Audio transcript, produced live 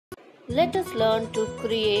Let us learn to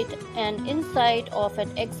create an inside of an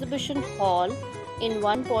exhibition hall in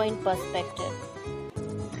one point perspective.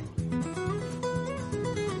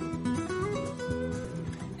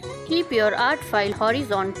 Keep your art file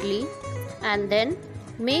horizontally and then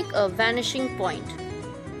make a vanishing point.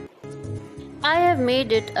 I have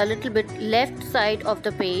made it a little bit left side of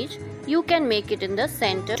the page. You can make it in the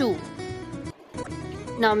center too.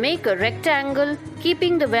 Now make a rectangle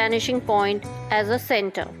keeping the vanishing point as a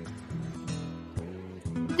center.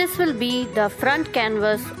 This will be the front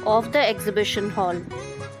canvas of the exhibition hall.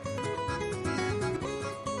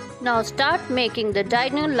 Now start making the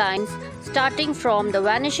diagonal lines starting from the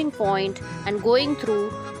vanishing point and going through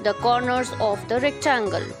the corners of the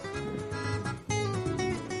rectangle.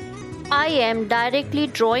 I am directly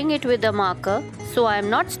drawing it with a marker, so I am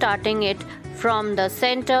not starting it from the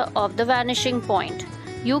center of the vanishing point.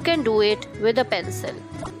 You can do it with a pencil.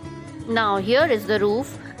 Now here is the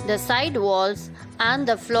roof, the side walls and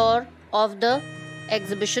the floor of the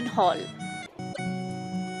exhibition hall.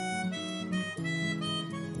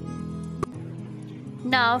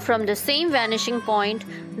 Now from the same vanishing point,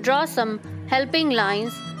 draw some helping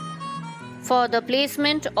lines for the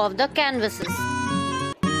placement of the canvases.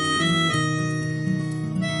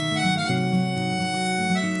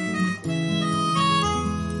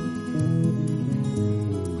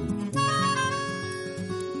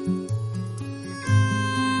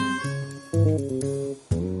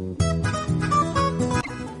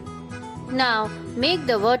 Now make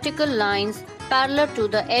the vertical lines parallel to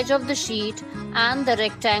the edge of the sheet and the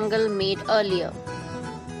rectangle made earlier.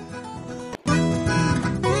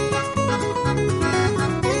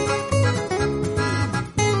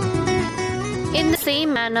 In the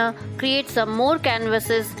same manner, create some more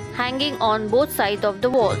canvases hanging on both sides of the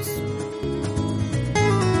walls.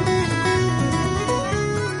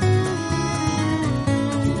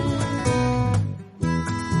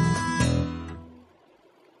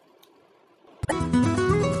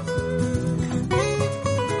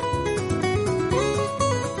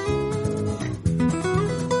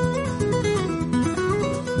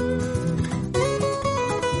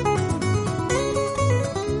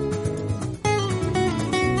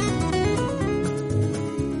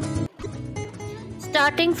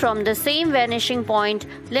 Starting from the same vanishing point,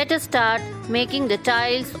 let us start making the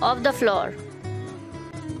tiles of the floor.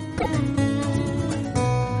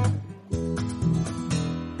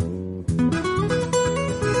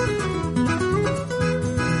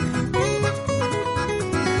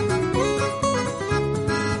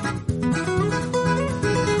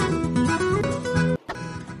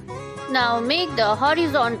 Now make the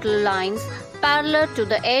horizontal lines parallel to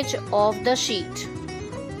the edge of the sheet.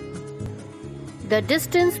 The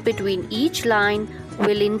distance between each line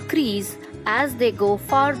will increase as they go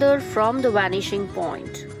farther from the vanishing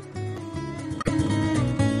point.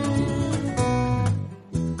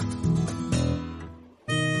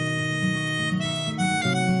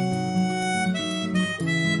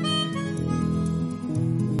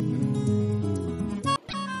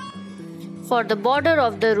 For the border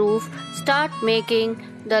of the roof, start making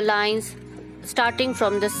the lines starting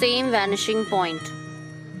from the same vanishing point.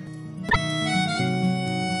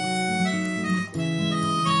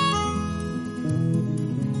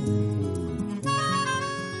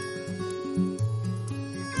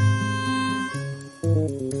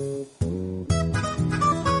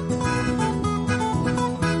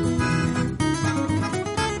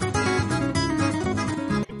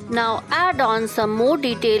 Now add on some more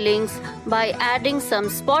detailings by adding some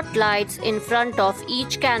spotlights in front of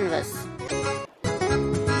each canvas.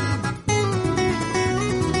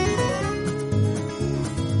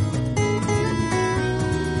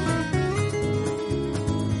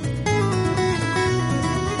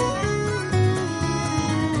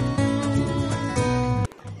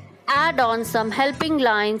 Add on some helping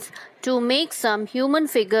lines to make some human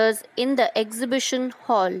figures in the exhibition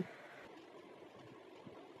hall.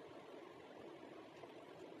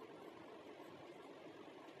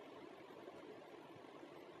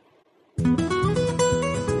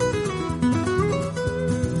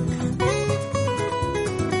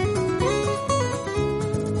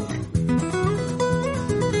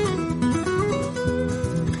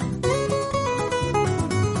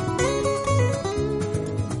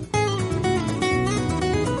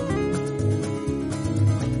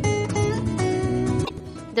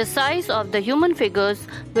 The size of the human figures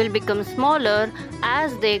will become smaller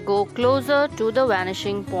as they go closer to the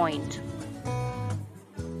vanishing point.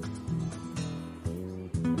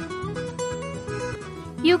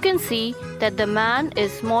 You can see that the man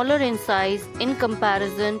is smaller in size in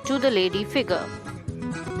comparison to the lady figure.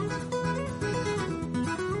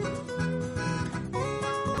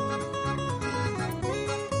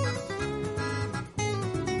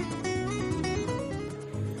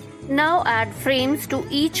 Now add frames to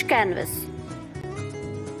each canvas.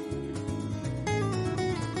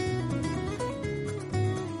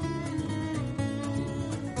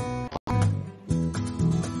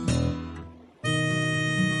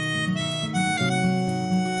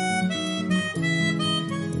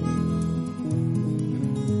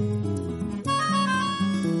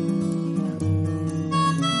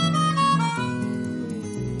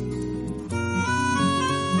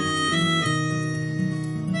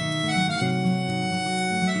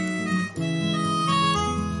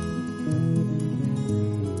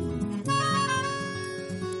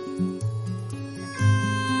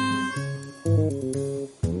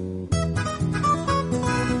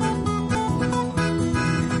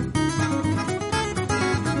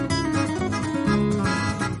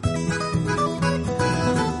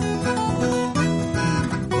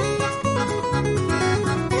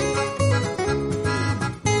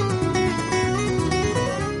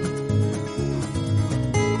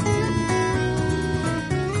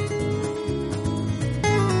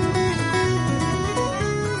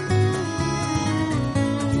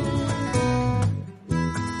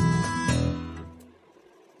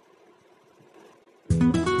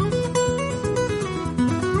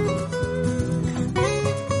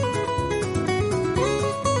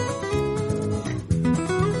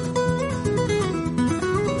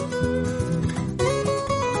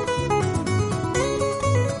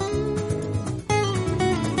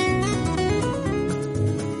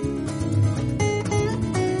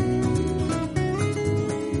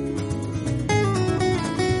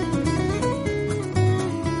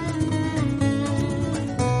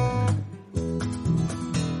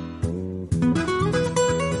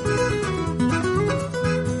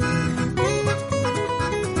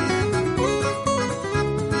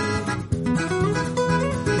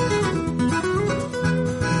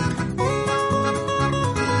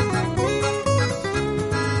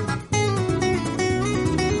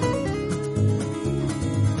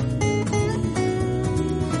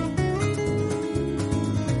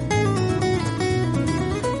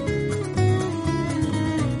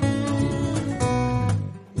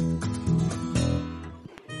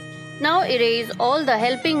 Now erase all the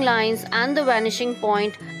helping lines and the vanishing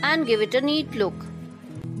point and give it a neat look.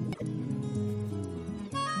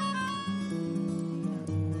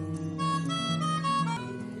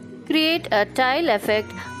 Create a tile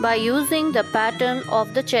effect by using the pattern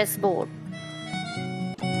of the chessboard.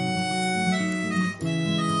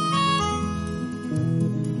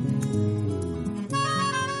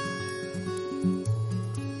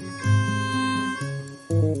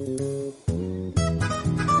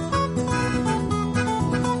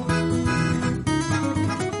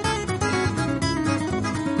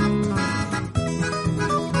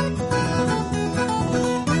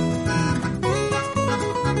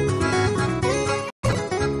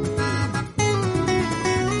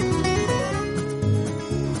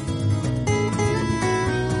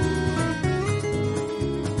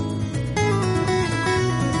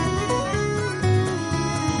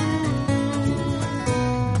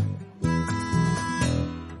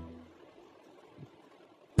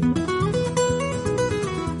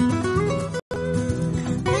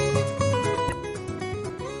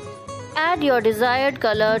 Add your desired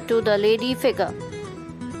color to the lady figure.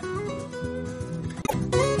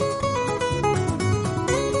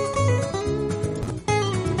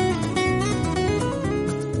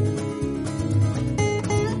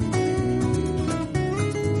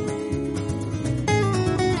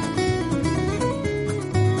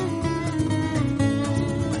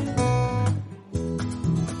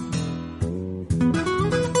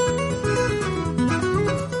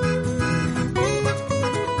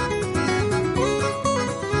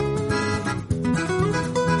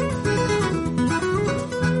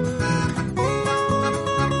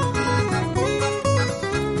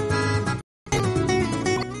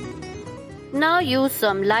 Now use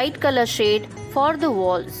some light color shade for the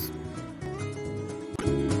walls.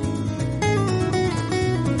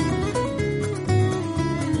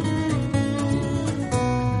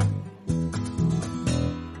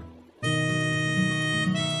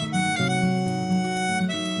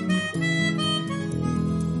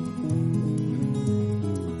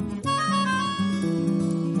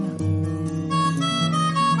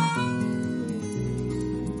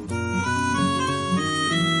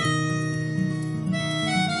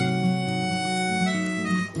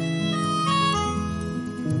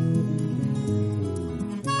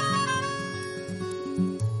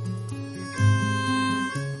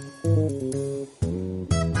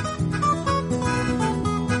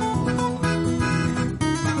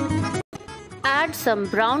 add some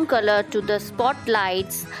brown color to the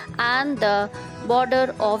spotlights and the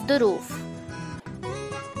border of the roof.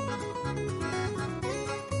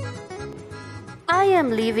 I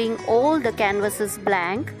am leaving all the canvases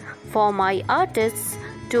blank for my artists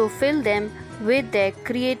to fill them with their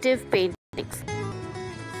creative paintings.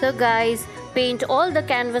 So guys, paint all the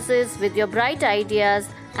canvases with your bright ideas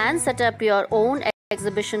and set up your own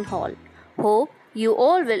exhibition hall. Hope you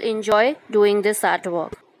all will enjoy doing this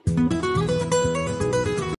artwork.